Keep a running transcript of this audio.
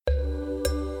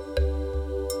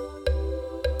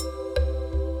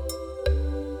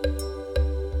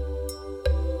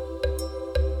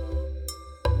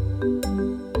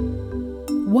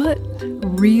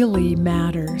really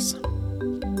matters?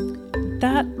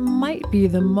 That might be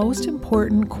the most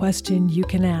important question you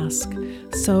can ask.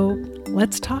 So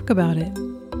let's talk about it.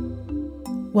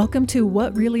 Welcome to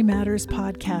What Really Matters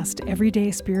podcast, Everyday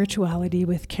Spirituality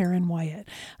with Karen Wyatt.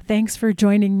 Thanks for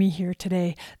joining me here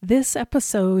today. This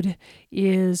episode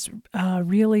is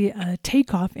really a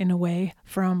takeoff in a way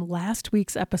from last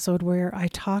week's episode where I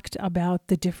talked about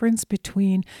the difference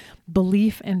between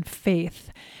belief and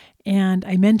faith. And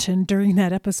I mentioned during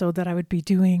that episode that I would be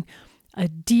doing a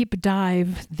deep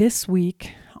dive this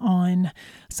week on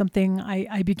something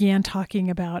I began talking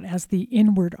about as the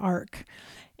inward arc.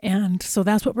 And so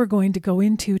that's what we're going to go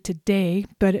into today,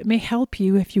 but it may help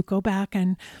you if you go back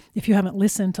and if you haven't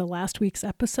listened to last week's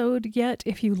episode yet,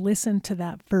 if you listen to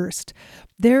that first.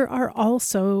 There are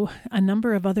also a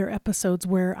number of other episodes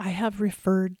where I have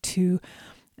referred to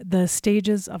the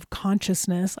stages of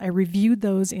consciousness. I reviewed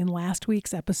those in last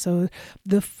week's episode.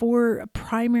 The 4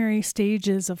 primary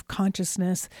stages of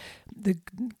consciousness, the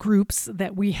groups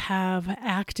that we have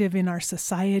active in our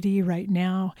society right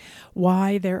now,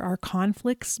 why there are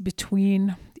conflicts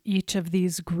between each of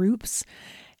these groups,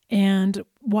 and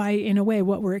why, in a way,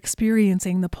 what we're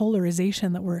experiencing, the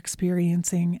polarization that we're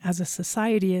experiencing as a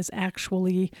society is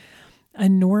actually a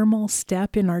normal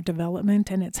step in our development,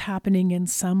 and it's happening in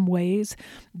some ways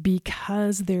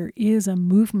because there is a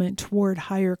movement toward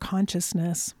higher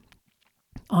consciousness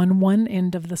on one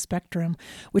end of the spectrum,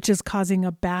 which is causing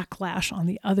a backlash on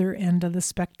the other end of the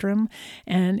spectrum.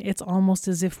 And it's almost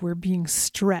as if we're being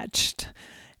stretched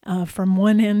from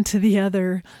one end to the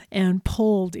other and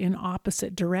pulled in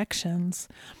opposite directions.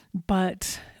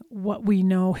 But what we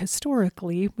know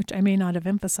historically, which I may not have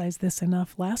emphasized this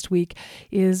enough last week,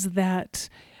 is that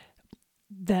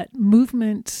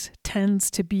movement tends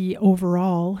to be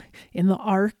overall in the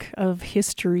arc of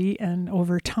history and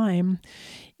over time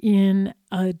in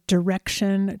a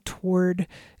direction toward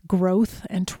growth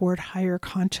and toward higher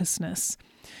consciousness.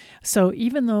 So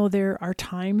even though there are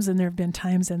times, and there have been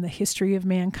times in the history of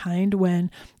mankind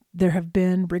when there have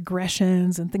been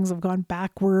regressions and things have gone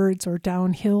backwards or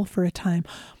downhill for a time,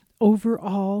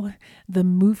 overall, the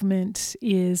movement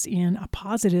is in a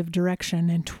positive direction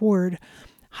and toward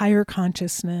higher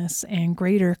consciousness and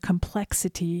greater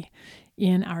complexity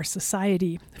in our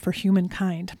society for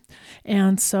humankind.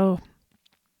 And so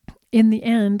in the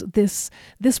end, this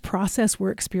process we're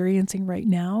experiencing right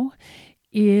now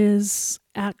is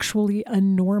actually a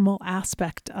normal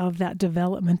aspect of that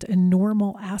development, a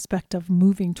normal aspect of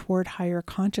moving toward higher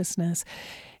consciousness.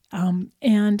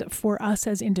 And for us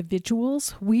as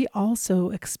individuals, we also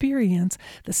experience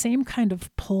the same kind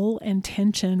of pull and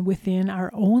tension within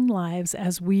our own lives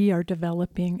as we are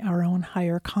developing our own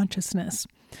higher consciousness.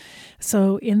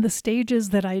 So in the stages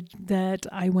that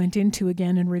I went into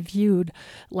again and reviewed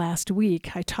last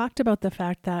week, I talked about the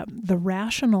fact that the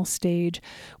rational stage,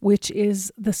 which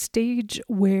is the stage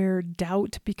where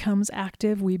doubt becomes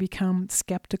active, we become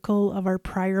skeptical of our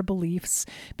prior beliefs,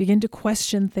 begin to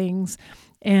question things,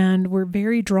 and we're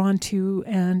very drawn to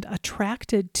and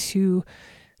attracted to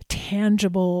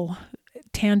tangible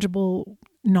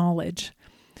knowledge.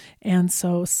 And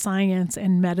so science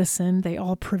and medicine, they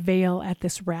all prevail at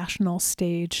this rational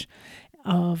stage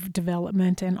of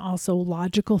development, and also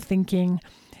logical thinking,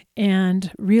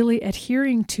 and really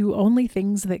adhering to only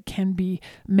things that can be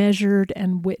measured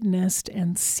and witnessed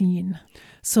and seen.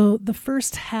 So the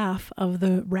first half of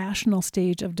the rational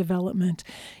stage of development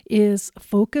is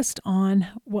focused on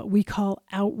what we call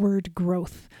outward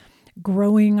growth,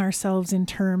 growing ourselves in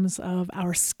terms of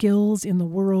our skills in the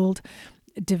world,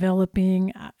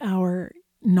 developing our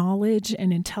knowledge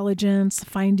and intelligence,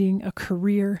 finding a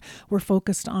career. We're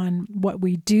focused on what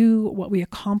we do, what we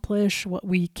accomplish, what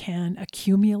we can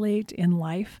accumulate in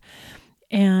life.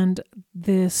 And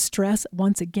the stress,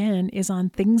 once again, is on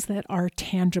things that are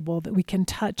tangible, that we can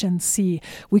touch and see.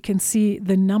 We can see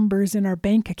the numbers in our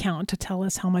bank account to tell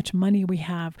us how much money we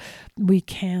have. We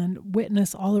can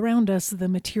witness all around us the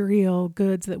material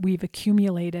goods that we've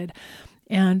accumulated.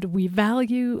 And we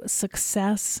value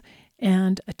success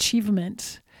and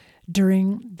achievement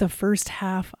during the first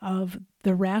half of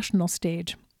the rational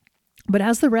stage. But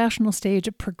as the rational stage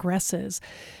progresses,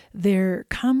 there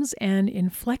comes an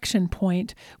inflection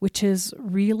point, which is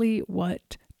really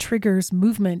what triggers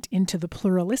movement into the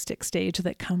pluralistic stage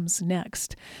that comes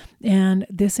next. And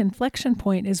this inflection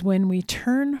point is when we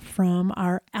turn from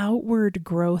our outward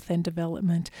growth and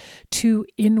development to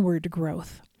inward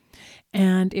growth.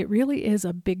 And it really is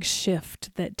a big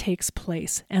shift that takes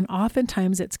place. And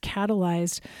oftentimes it's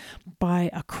catalyzed by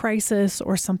a crisis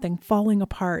or something falling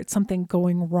apart, something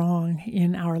going wrong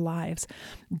in our lives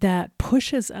that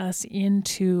pushes us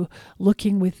into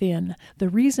looking within. The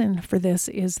reason for this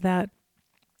is that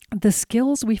the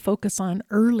skills we focus on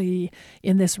early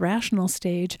in this rational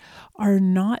stage are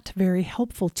not very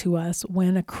helpful to us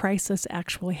when a crisis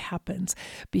actually happens,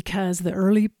 because the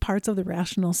early parts of the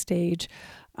rational stage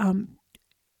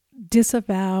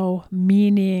disavow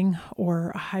meaning or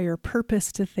a higher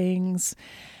purpose to things.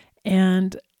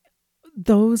 And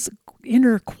those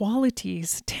inner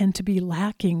qualities tend to be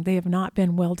lacking. They have not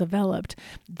been well developed.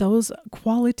 Those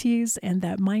qualities and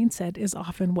that mindset is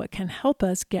often what can help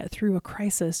us get through a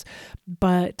crisis.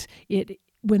 But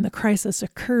when the crisis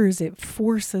occurs, it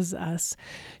forces us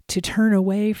to turn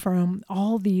away from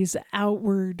all these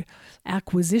outward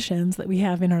acquisitions that we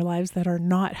have in our lives that are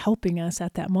not helping us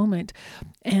at that moment,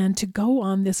 and to go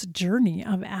on this journey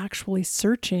of actually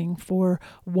searching for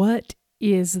what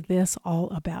is this all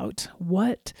about?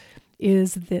 What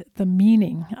is the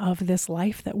meaning of this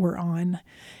life that we're on?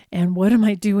 And what am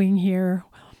I doing here?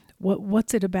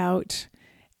 What's it about?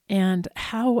 And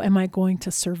how am I going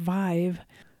to survive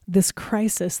this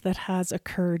crisis that has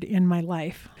occurred in my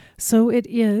life? So it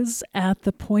is at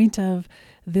the point of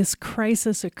this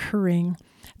crisis occurring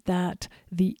that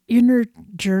the inner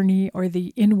journey, or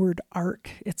the inward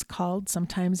arc, it's called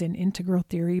sometimes in integral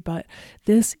theory, but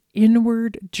this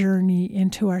inward journey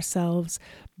into ourselves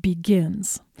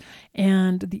begins.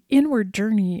 And the inward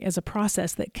journey is a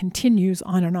process that continues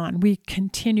on and on. We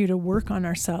continue to work on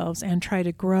ourselves and try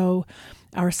to grow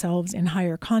ourselves in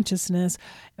higher consciousness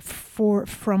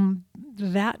from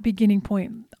that beginning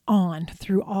point on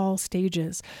through all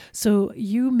stages. So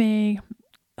you may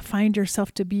find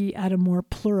yourself to be at a more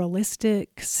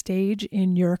pluralistic stage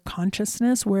in your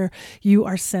consciousness, where you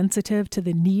are sensitive to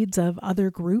the needs of other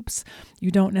groups.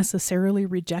 You don't necessarily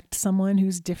reject someone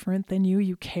who's different than you.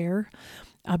 You care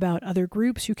about other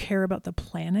groups. You care about the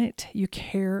planet. You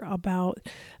care about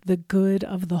the good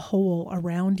of the whole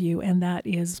around you. And that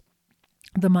is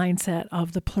the mindset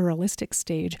of the pluralistic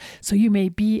stage. So you may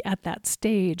be at that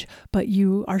stage, but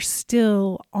you are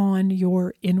still on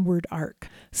your inward arc,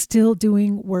 still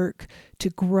doing work to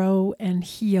grow and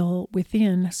heal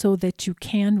within so that you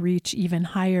can reach even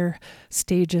higher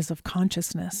stages of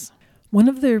consciousness. One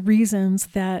of the reasons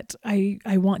that I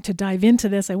want to dive into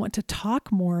this, I want to talk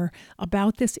more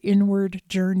about this inward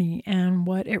journey and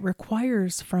what it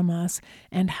requires from us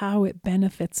and how it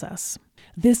benefits us.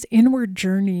 This inward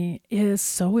journey is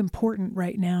so important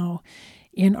right now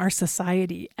in our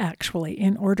society, actually,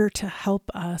 in order to help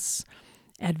us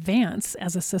advance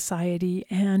as a society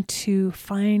and to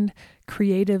find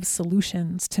creative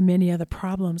solutions to many of the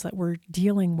problems that we're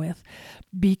dealing with.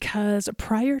 Because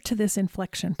prior to this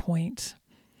inflection point,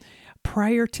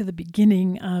 prior to the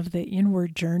beginning of the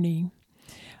inward journey,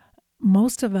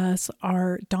 most of us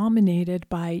are dominated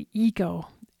by ego.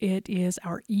 It is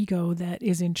our ego that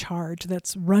is in charge,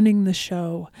 that's running the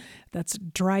show, that's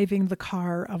driving the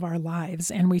car of our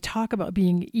lives. And we talk about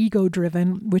being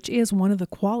ego-driven, which is one of the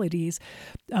qualities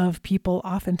of people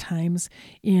oftentimes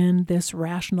in this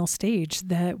rational stage,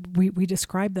 that we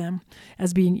describe them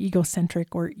as being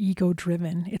egocentric or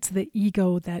ego-driven. It's the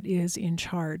ego that is in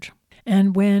charge.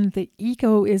 And when the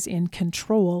ego is in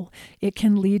control, it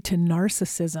can lead to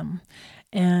narcissism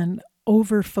and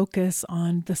over focus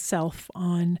on the self,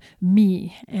 on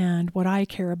me and what I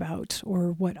care about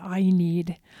or what I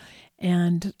need,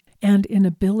 and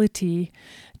inability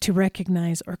to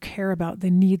recognize or care about the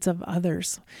needs of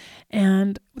others.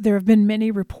 And there have been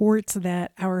many reports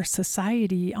that our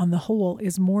society on the whole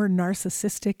is more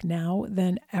narcissistic now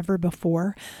than ever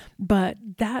before. But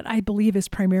that, I believe, is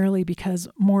primarily because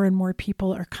more and more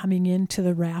people are coming into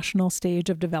the rational stage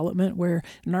of development where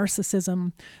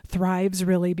narcissism thrives,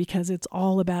 really, because it's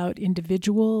all about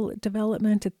individual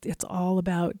development. It's all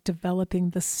about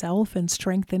developing the self and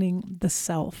strengthening the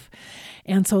self.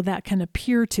 And so that can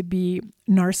appear to be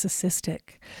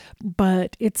narcissistic,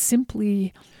 but it's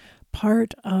simply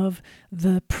part of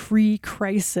the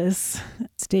pre-crisis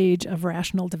stage of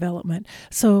rational development.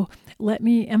 So let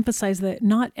me emphasize that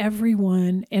not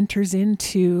everyone enters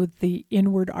into the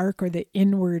inward arc or the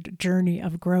inward journey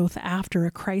of growth after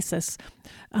a crisis.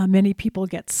 Many people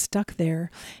get stuck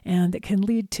there, and it can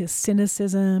lead to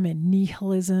cynicism and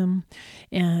nihilism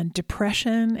and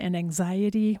depression and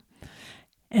anxiety.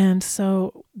 And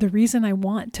so the reason I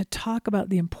want to talk about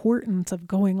the importance of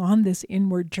going on this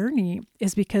inward journey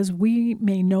is because we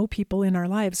may know people in our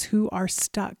lives who are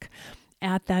stuck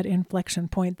at that inflection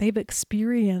point. They've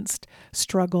experienced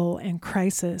struggle and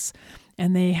crisis,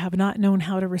 and they have not known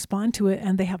how to respond to it,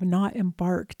 and they have not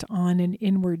embarked on an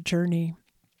inward journey.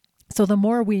 So the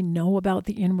more we know about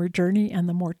the inward journey and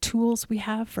the more tools we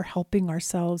have for helping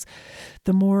ourselves,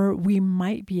 the more we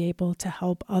might be able to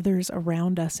help others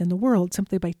around us in the world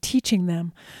simply by teaching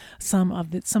them some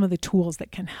of the tools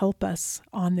that can help us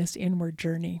on this inward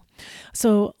journey.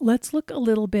 So let's look a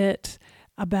little bit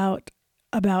about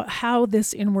how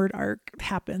this inward arc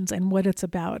happens and what it's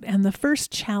about. And the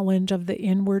first challenge of the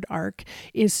inward arc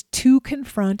is to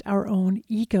confront our own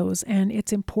egos. And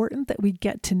it's important that we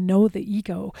get to know the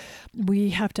ego. We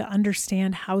have to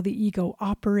understand how the ego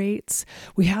operates.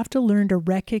 We have to learn to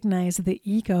recognize the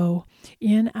ego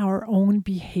in our own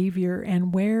behavior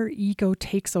and where ego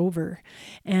takes over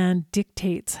and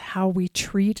dictates how we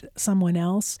treat someone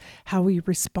else, how we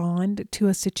respond to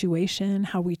a situation,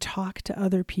 how we talk to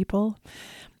other people.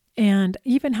 And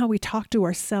even how we talk to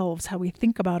ourselves, how we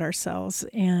think about ourselves,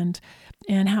 and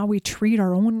how we treat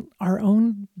our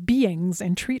own beings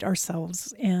and treat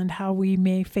ourselves, and how we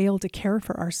may fail to care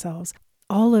for ourselves.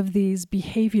 All of these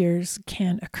behaviors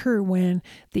can occur when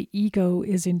the ego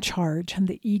is in charge and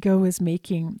the ego is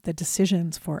making the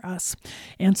decisions for us.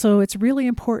 And so it's really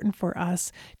important for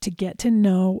us to get to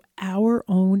know our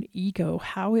own ego,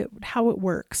 how it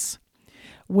works,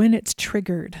 when it's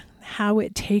triggered, how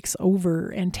it takes over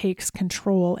and takes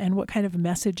control, and what kind of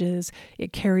messages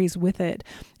it carries with it.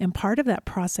 And part of that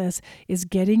process is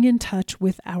getting in touch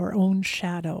with our own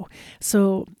shadow.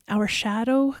 So our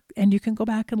shadow, and you can go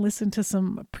back and listen to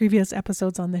some previous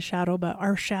episodes on the shadow, but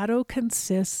our shadow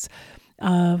consists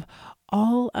of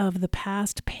all of the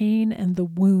past pain and the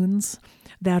wounds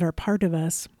that are part of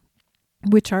us,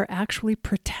 which are actually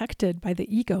protected by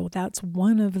the ego. That's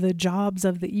one of the jobs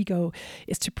of the ego,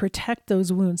 is to protect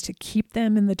those wounds, to keep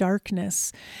them in the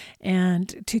darkness,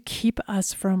 and to keep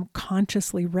us from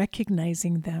consciously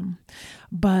recognizing them.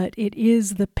 But it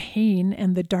is the pain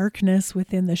and the darkness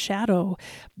within the shadow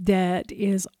that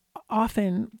is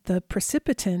often the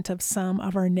precipitant of some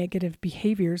of our negative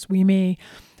behaviors. We may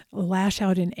lash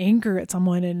out in anger at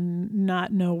someone and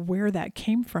not know where that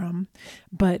came from,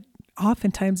 but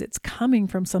oftentimes it's coming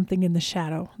from something in the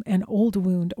shadow, an old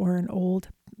wound or an old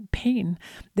pain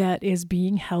that is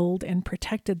being held and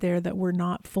protected there that we're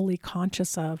not fully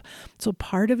conscious of. So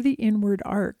part of the inward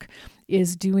arc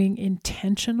is doing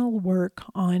intentional work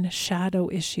on shadow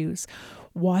issues,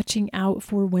 watching out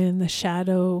for when the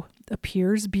shadow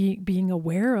appears, being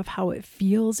aware of how it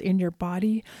feels in your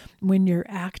body when you're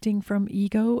acting from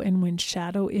ego and when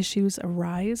shadow issues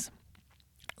arise.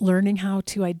 Learning how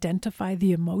to identify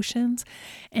the emotions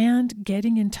and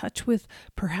getting in touch with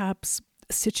perhaps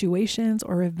situations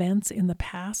or events in the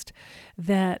past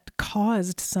that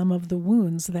caused some of the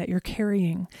wounds that you're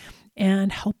carrying,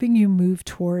 and helping you move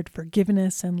toward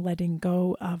forgiveness and letting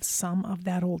go of some of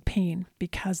that old pain,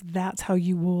 because that's how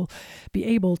you will be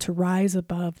able to rise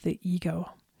above the ego.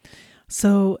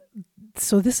 So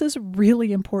this is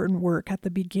really important work at the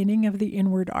beginning of the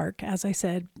inward arc. As I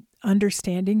said,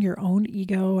 understanding your own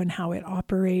ego and how it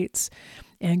operates,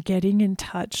 and getting in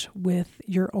touch with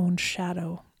your own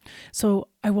shadow. So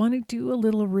I want to do a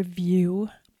little review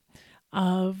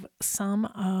of some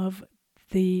of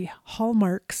the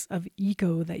hallmarks of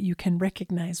ego that you can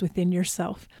recognize within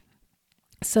yourself.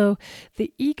 So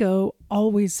the ego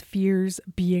always fears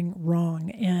being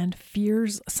wrong and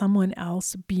fears someone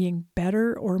else being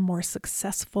better or more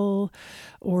successful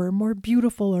or more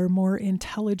beautiful or more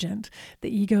intelligent.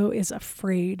 The ego is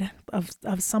afraid of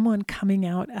someone coming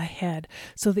out ahead.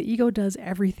 So the ego does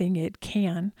everything it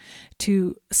can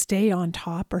to stay on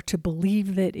top or to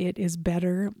believe that it is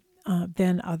better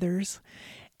than others,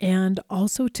 and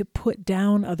also to put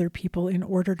down other people in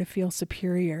order to feel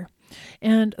superior.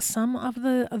 And some of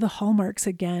the hallmarks,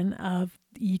 again, of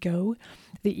ego,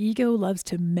 the ego loves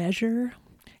to measure,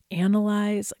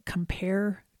 analyze,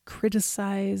 compare,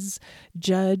 criticize,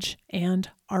 judge, and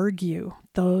argue.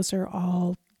 Those are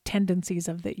all tendencies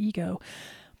of the ego.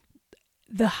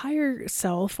 The higher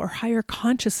self or higher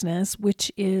consciousness,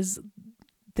 which is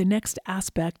the next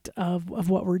aspect of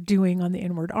what we're doing on the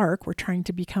inward arc, we're trying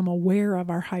to become aware of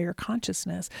our higher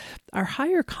consciousness. Our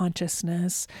higher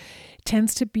consciousness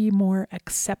tends to be more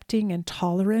accepting and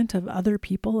tolerant of other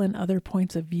people and other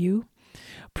points of view,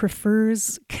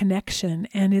 prefers connection,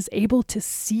 and is able to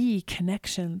see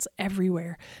connections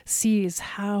everywhere, sees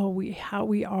how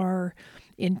we are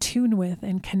in tune with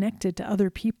and connected to other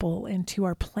people and to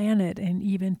our planet and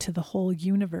even to the whole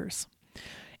universe.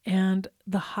 And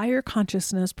the higher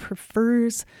consciousness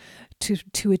prefers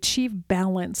to achieve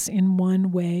balance in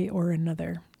one way or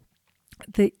another.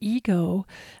 The ego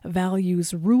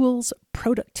values rules,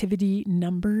 productivity,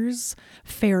 numbers,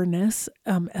 fairness.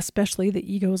 Especially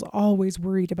the ego is always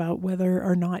worried about whether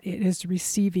or not it is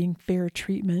receiving fair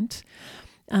treatment.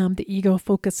 The ego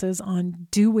focuses on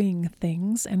doing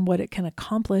things and what it can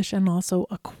accomplish, and also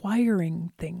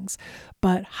acquiring things.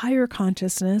 But higher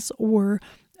consciousness, or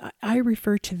I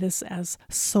refer to this as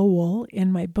soul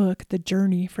in my book, The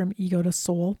Journey from Ego to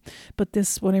Soul. But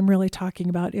what I'm really talking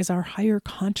about is our higher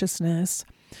consciousness.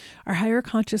 Our higher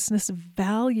consciousness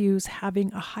values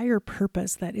having a higher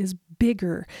purpose that is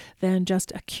bigger than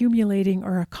just accumulating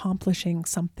or accomplishing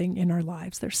something in our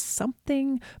lives. There's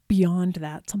something beyond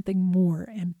that, something more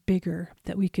and bigger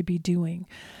that we could be doing.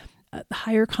 The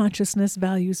higher consciousness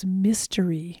values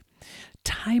mystery,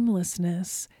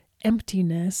 timelessness,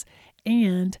 emptiness,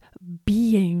 and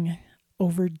being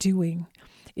over doing.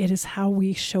 It is how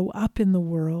we show up in the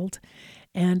world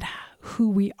and who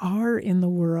we are in the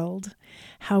world,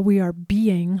 how we are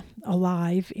being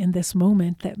alive in this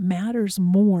moment that matters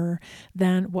more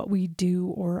than what we do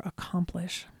or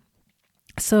accomplish.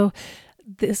 So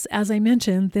this, as I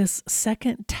mentioned, this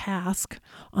second task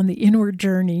on the inward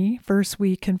journey, first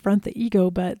we confront the ego,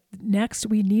 but next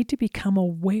we need to become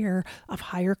aware of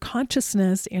higher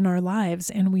consciousness in our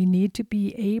lives. And we need to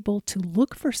be able to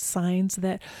look for signs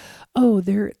that, oh,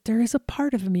 there is a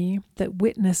part of me that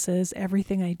witnesses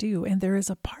everything I do. And there is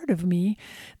a part of me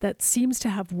that seems to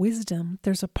have wisdom.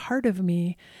 There's a part of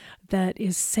me that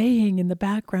is saying in the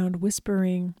background,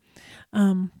 whispering,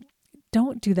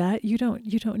 don't do that. You don't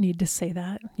need to say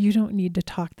that. You don't need to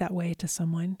talk that way to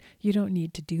someone. You don't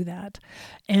need to do that.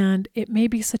 And it may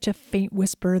be such a faint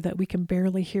whisper that we can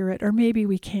barely hear it, or maybe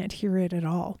we can't hear it at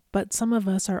all. But some of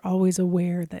us are always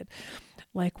aware that,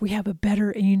 like, we have a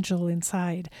better angel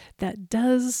inside that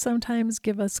does sometimes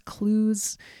give us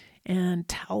clues and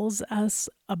tells us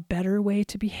a better way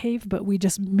to behave, but we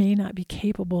just may not be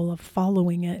capable of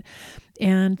following it.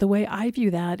 And the way I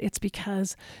view that, it's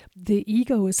because the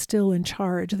ego is still in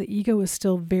charge. The ego is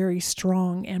still very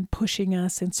strong and pushing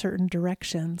us in certain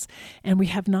directions. And we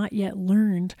have not yet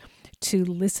learned to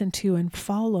listen to and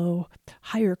follow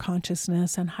higher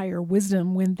consciousness and higher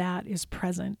wisdom when that is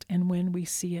present and when we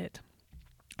see it.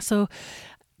 So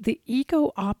the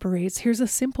ego operates, here's a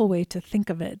simple way to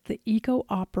think of it. The ego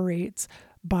operates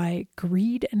by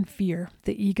greed and fear.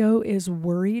 The ego is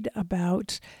worried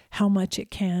about how much it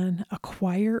can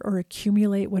acquire or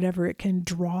accumulate, whatever it can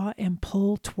draw and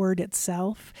pull toward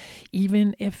itself,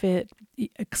 even if it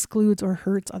excludes or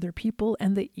hurts other people.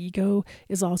 And the ego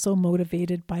is also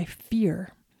motivated by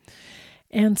fear.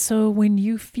 And so when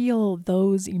you feel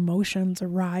those emotions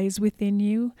arise within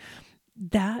you,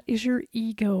 that is your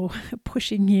ego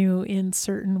pushing you in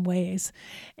certain ways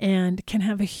and can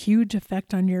have a huge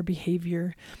effect on your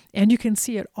behavior. And you can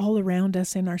see it all around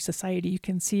us in our society. You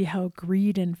can see how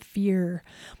greed and fear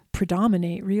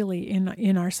predominate really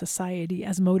in our society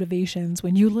as motivations.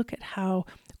 When you look at how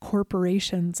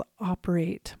corporations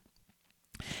operate,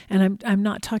 and I'm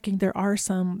not talking, there are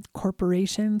some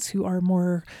corporations who are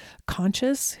more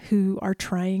conscious, who are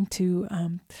trying to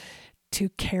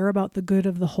care about the good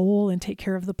of the whole and take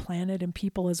care of the planet and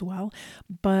people as well.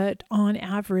 But on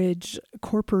average,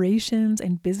 corporations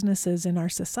and businesses in our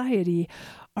society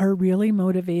are really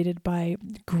motivated by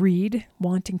greed,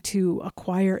 wanting to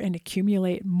acquire and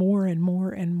accumulate more and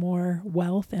more and more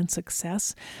wealth and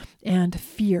success, and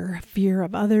fear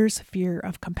of others, fear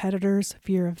of competitors,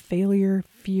 fear of failure,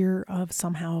 fear of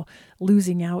somehow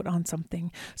losing out on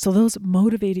something. So those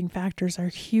motivating factors are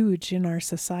huge in our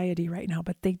society right now,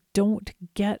 but they don't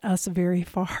get us very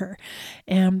far.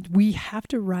 And we have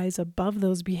to rise above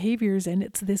those behaviors. And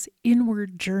it's this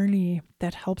inward journey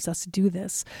that helps us do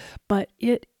this. But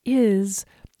it is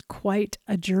quite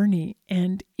a journey,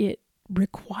 and it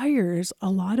requires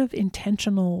a lot of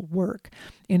intentional work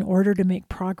in order to make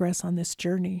progress on this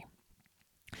journey.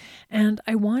 And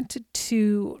I wanted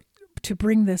to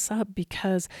bring this up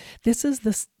because this is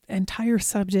the entire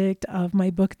subject of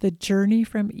my book, The Journey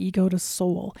from Ego to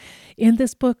Soul. In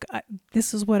this book,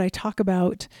 this is what I talk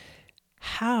about,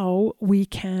 how we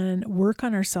can work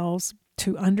on ourselves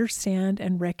to understand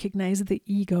and recognize the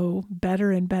ego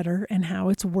better and better, and how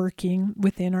it's working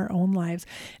within our own lives,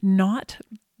 not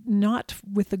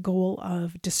with the goal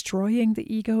of destroying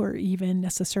the ego or even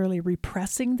necessarily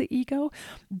repressing the ego,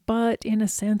 but in a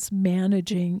sense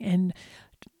managing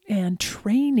and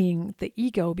training the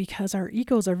ego, because our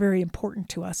egos are very important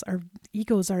to us. Our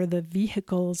egos are the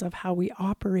vehicles of how we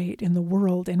operate in the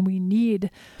world, and we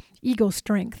need ego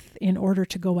strength in order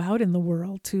to go out in the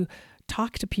world, to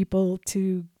talk to people,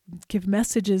 to give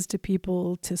messages to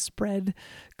people, to spread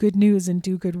good news and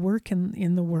do good work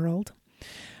in the world.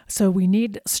 So we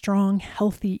need strong,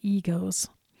 healthy egos.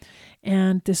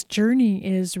 And this journey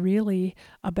is really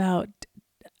about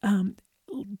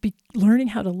learning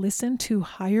how to listen to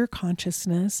higher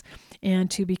consciousness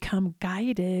and to become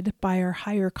guided by our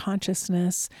higher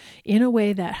consciousness in a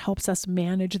way that helps us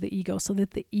manage the ego, so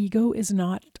that the ego is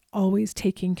not always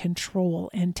taking control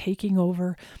and taking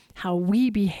over how we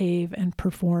behave and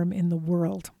perform in the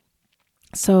world.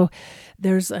 So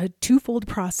there's a twofold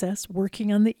process: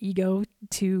 working on the ego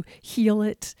to heal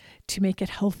it, to make it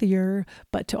healthier,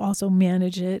 but to also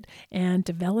manage it, and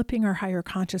developing our higher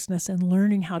consciousness and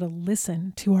learning how to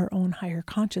listen to our own higher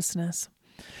consciousness.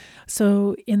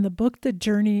 So in the book, The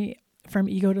Journey from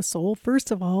Ego to Soul, first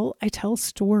of all, I tell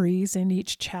stories in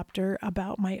each chapter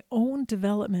about my own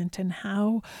development and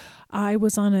how I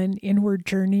was on an inward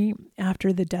journey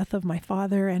after the death of my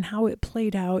father, and how it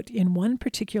played out in one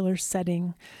particular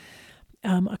setting,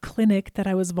 a clinic that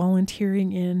I was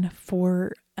volunteering in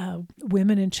for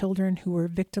women and children who were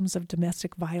victims of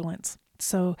domestic violence.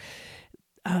 So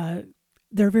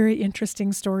they're very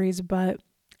interesting stories, but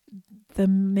the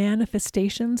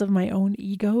manifestations of my own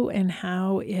ego and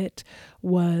how it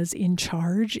was in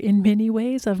charge in many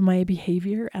ways of my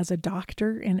behavior as a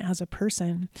doctor and as a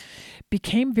person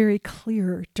became very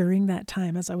clear during that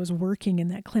time as I was working in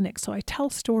that clinic. So I tell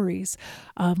stories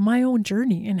of my own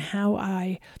journey and how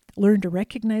I learned to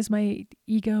recognize my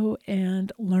ego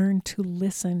and learn to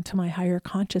listen to my higher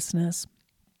consciousness.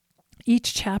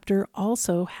 Each chapter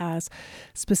also has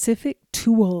specific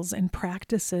tools and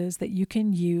practices that you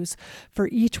can use for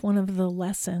each one of the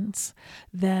lessons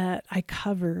that I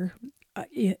cover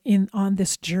on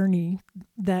this journey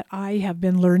that I have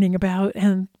been learning about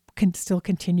and can still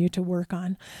continue to work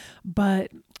on.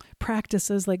 But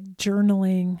practices like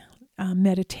journaling,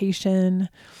 meditation,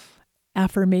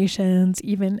 affirmations,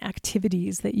 even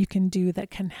activities that you can do that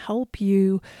can help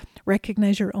you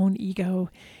recognize your own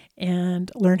ego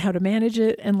and learn how to manage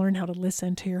it and learn how to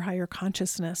listen to your higher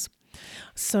consciousness.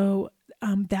 So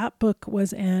that book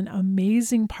was an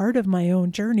amazing part of my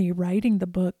own journey. Writing the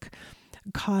book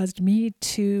caused me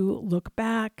to look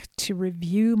back, to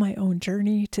review my own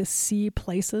journey, to see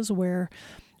places where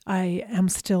I am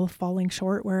still falling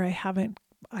short, where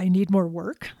I need more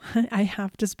work. I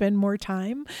have to spend more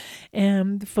time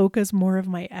and focus more of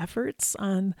my efforts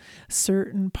on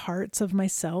certain parts of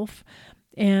myself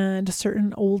and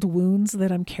certain old wounds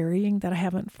that I'm carrying that I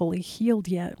haven't fully healed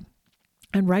yet.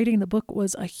 And writing the book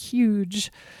was a huge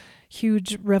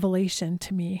revelation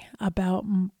to me about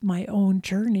my own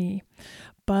journey.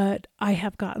 But I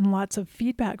have gotten lots of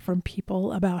feedback from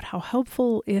people about how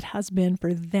helpful it has been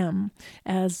for them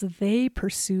as they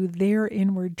pursue their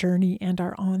inward journey and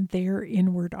are on their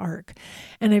inward arc.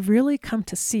 And I've really come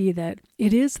to see that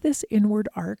it is this inward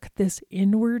arc, this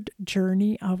inward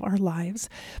journey of our lives,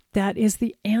 that is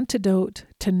the antidote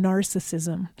to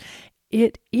narcissism.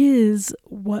 It is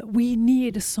what we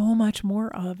need so much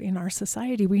more of in our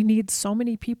society. We need so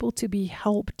many people to be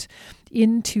helped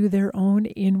into their own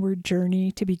inward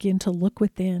journey, to begin to look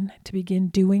within, to begin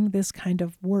doing this kind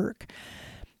of work.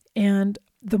 And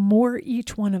the more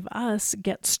each one of us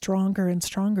gets stronger and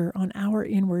stronger on our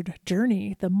inward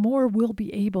journey, the more we'll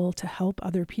be able to help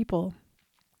other people.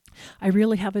 I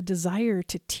really have a desire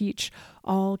to teach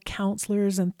all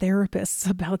counselors and therapists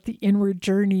about the inward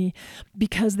journey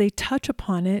because they touch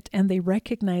upon it and they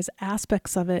recognize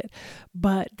aspects of it,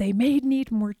 but they may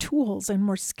need more tools and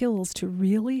more skills to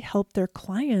really help their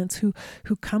clients who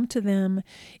come to them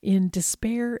in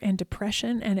despair and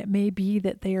depression. And it may be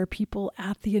that they are people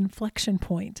at the inflection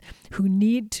point who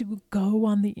need to go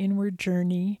on the inward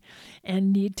journey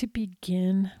and need to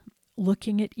begin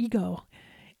looking at ego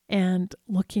and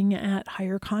looking at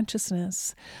higher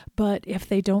consciousness. But if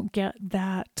they don't get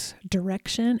that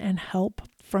direction and help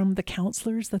from the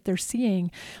counselors that they're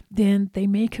seeing, then they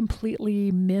may completely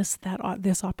miss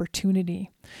this opportunity.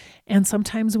 And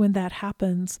sometimes when that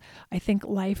happens, I think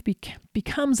life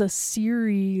becomes a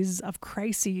series of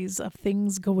crises, of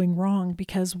things going wrong,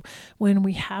 because when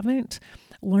we haven't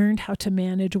learned how to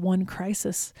manage one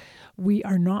crisis, we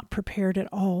are not prepared at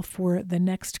all for the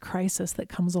next crisis that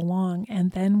comes along.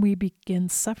 And then we begin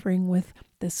suffering with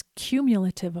this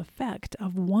cumulative effect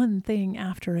of one thing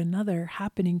after another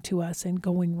happening to us and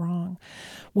going wrong.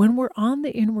 When we're on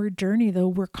the inward journey, though,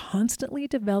 we're constantly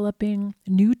developing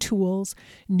new tools,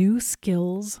 new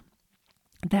skills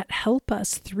that help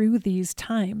us through these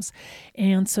times.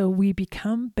 And so we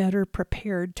become better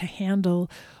prepared to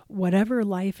handle whatever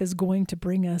life is going to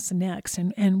bring us next.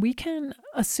 And we can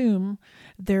assume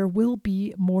there will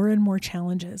be more and more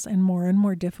challenges and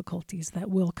more difficulties that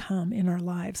will come in our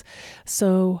lives.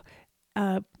 So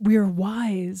we're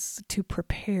wise to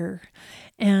prepare.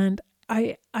 And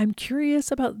I'm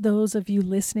curious about those of you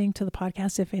listening to the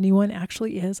podcast, if anyone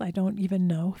actually is. I don't even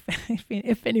know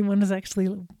if anyone is actually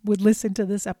would listen to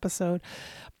this episode,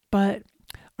 but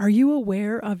are you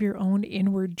aware of your own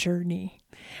inward journey?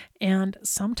 And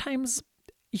sometimes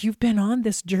you've been on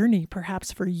this journey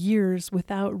perhaps for years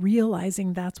without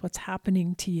realizing that's what's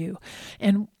happening to you.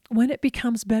 And when it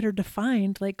becomes better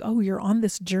defined, like, oh, you're on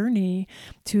this journey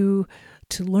to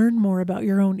learn more about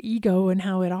your own ego and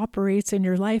how it operates in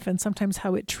your life, and sometimes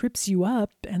how it trips you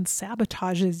up and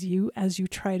sabotages you as you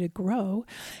try to grow,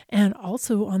 and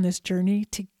also on this journey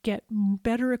to get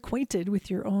better acquainted with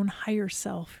your own higher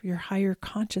self, your higher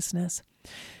consciousness.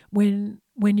 When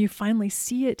you finally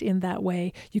see it in that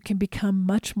way, you can become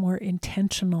much more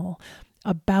intentional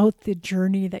about the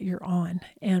journey that you're on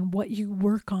and what you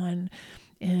work on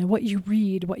and what you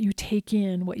read, what you take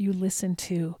in, what you listen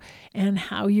to, and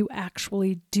how you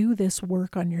actually do this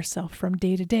work on yourself from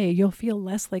day to day. You'll feel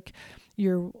less like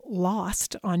you're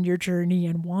lost on your journey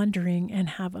and wandering, and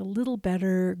have a little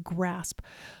better grasp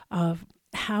of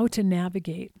how to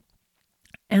navigate.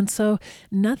 And so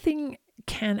nothing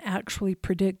can actually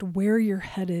predict where you're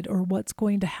headed or what's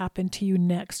going to happen to you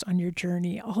next on your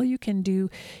journey. All you can do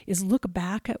is look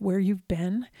back at where you've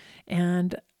been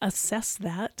and assess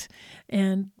that,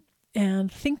 and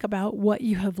think about what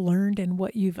you have learned and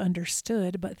what you've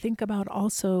understood, but think about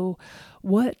also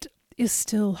what is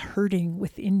still hurting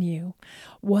within you,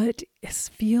 what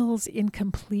feels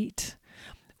incomplete,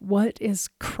 what is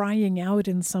crying out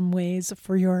in some ways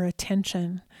for your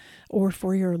attention or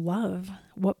for your love.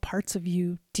 What parts of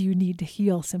you do you need to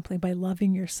heal simply by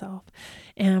loving yourself?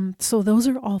 And so those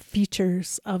are all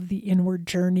features of the inward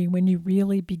journey when you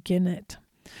really begin it.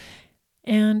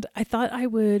 And I thought I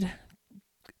would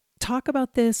talk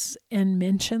about this and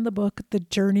mention the book, The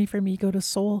Journey from Ego to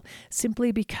Soul,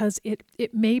 simply because it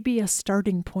may be a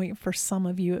starting point for some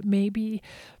of you. It may be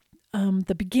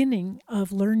the beginning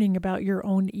of learning about your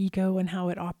own ego and how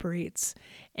it operates,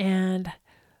 and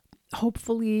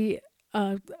hopefully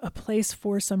a place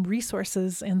for some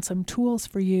resources and some tools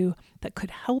for you that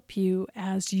could help you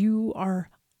as you are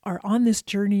on this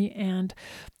journey. And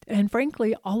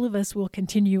frankly, all of us will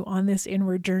continue on this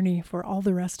inward journey for all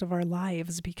the rest of our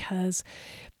lives, because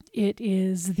it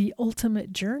is the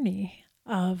ultimate journey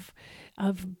of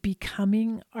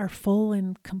becoming our full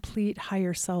and complete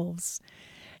higher selves.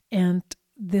 And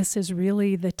this is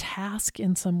really the task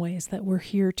in some ways that we're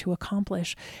here to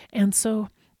accomplish. And so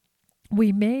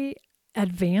we may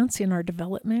advance in our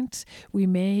development. We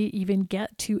may even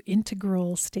get to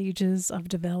integral stages of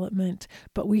development,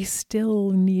 but we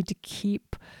still need to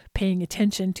keep paying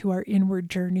attention to our inward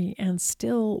journey and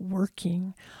still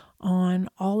working on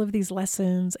all of these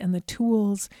lessons and the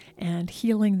tools and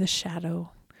healing the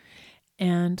shadow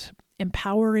and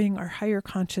empowering our higher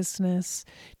consciousness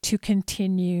to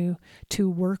continue to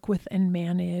work with and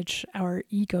manage our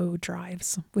ego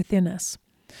drives within us.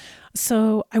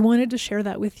 So I wanted to share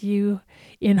that with you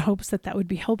in hopes that that would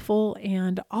be helpful.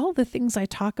 And all the things I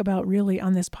talk about really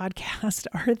on this podcast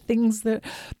are things that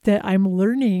I'm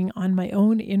learning on my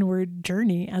own inward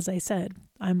journey. As I said,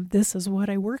 this is what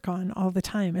I work on all the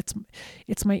time.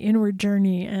 It's my inward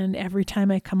journey. And every time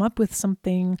I come up with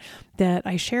something that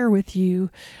I share with you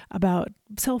about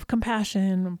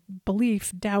self-compassion,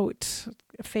 belief, doubt,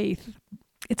 faith,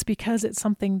 it's because it's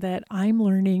something that I'm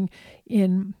learning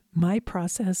in my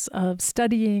process of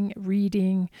studying,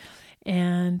 reading,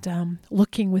 and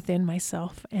looking within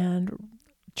myself and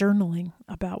journaling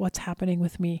about what's happening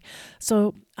with me.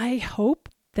 So I hope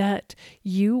that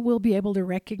you will be able to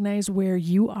recognize where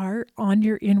you are on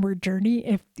your inward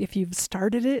journey. If you've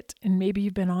started it and maybe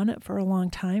you've been on it for a long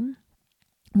time,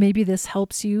 maybe this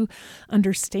helps you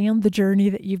understand the journey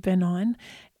that you've been on,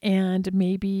 and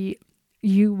maybe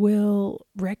you will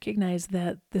recognize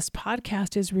that this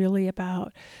podcast is really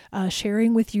about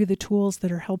sharing with you the tools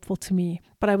that are helpful to me.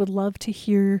 But I would love to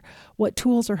hear what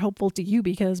tools are helpful to you,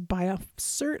 because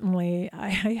certainly I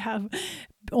have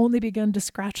only begun to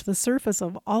scratch the surface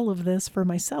of all of this for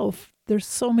myself. There's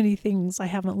so many things I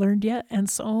haven't learned yet, and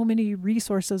so many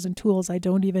resources and tools I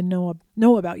don't even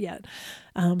know about yet.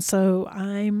 So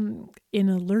I'm in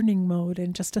a learning mode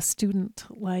and just a student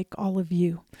like all of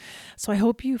you. So I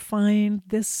hope you find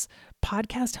this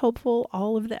podcast helpful,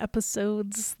 all of the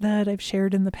episodes that I've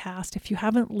shared in the past. If you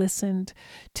haven't listened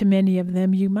to many of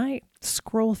them, you might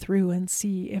scroll through and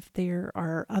see if there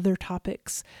are other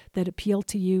topics that appeal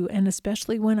to you, and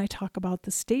especially when I talk about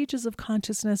the stages of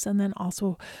consciousness and then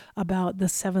also about the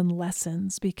 7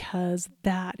 lessons, because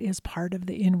that is part of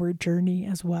the inward journey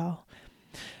as well.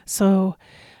 So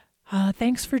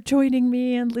Thanks for joining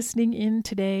me and listening in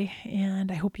today.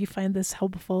 And I hope you find this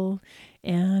helpful.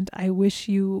 And I wish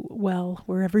you well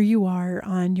wherever you are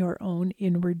on your own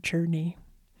inward journey.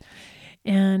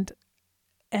 And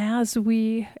as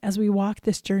we walk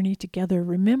this journey together,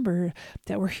 remember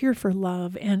that we're here for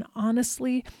love. And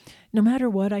honestly, no matter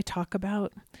what I talk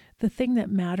about, the thing that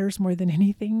matters more than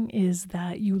anything is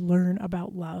that you learn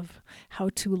about love, how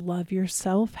to love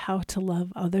yourself, how to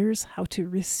love others, how to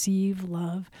receive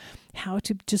love, how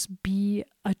to just be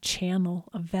a channel,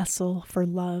 a vessel for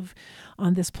love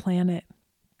on this planet.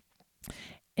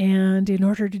 And in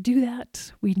order to do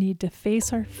that, we need to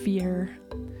face our fear,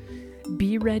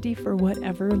 be ready for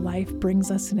whatever life brings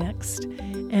us next,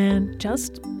 and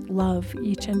just love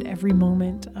each and every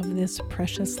moment of this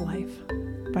precious life.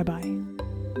 Bye-bye.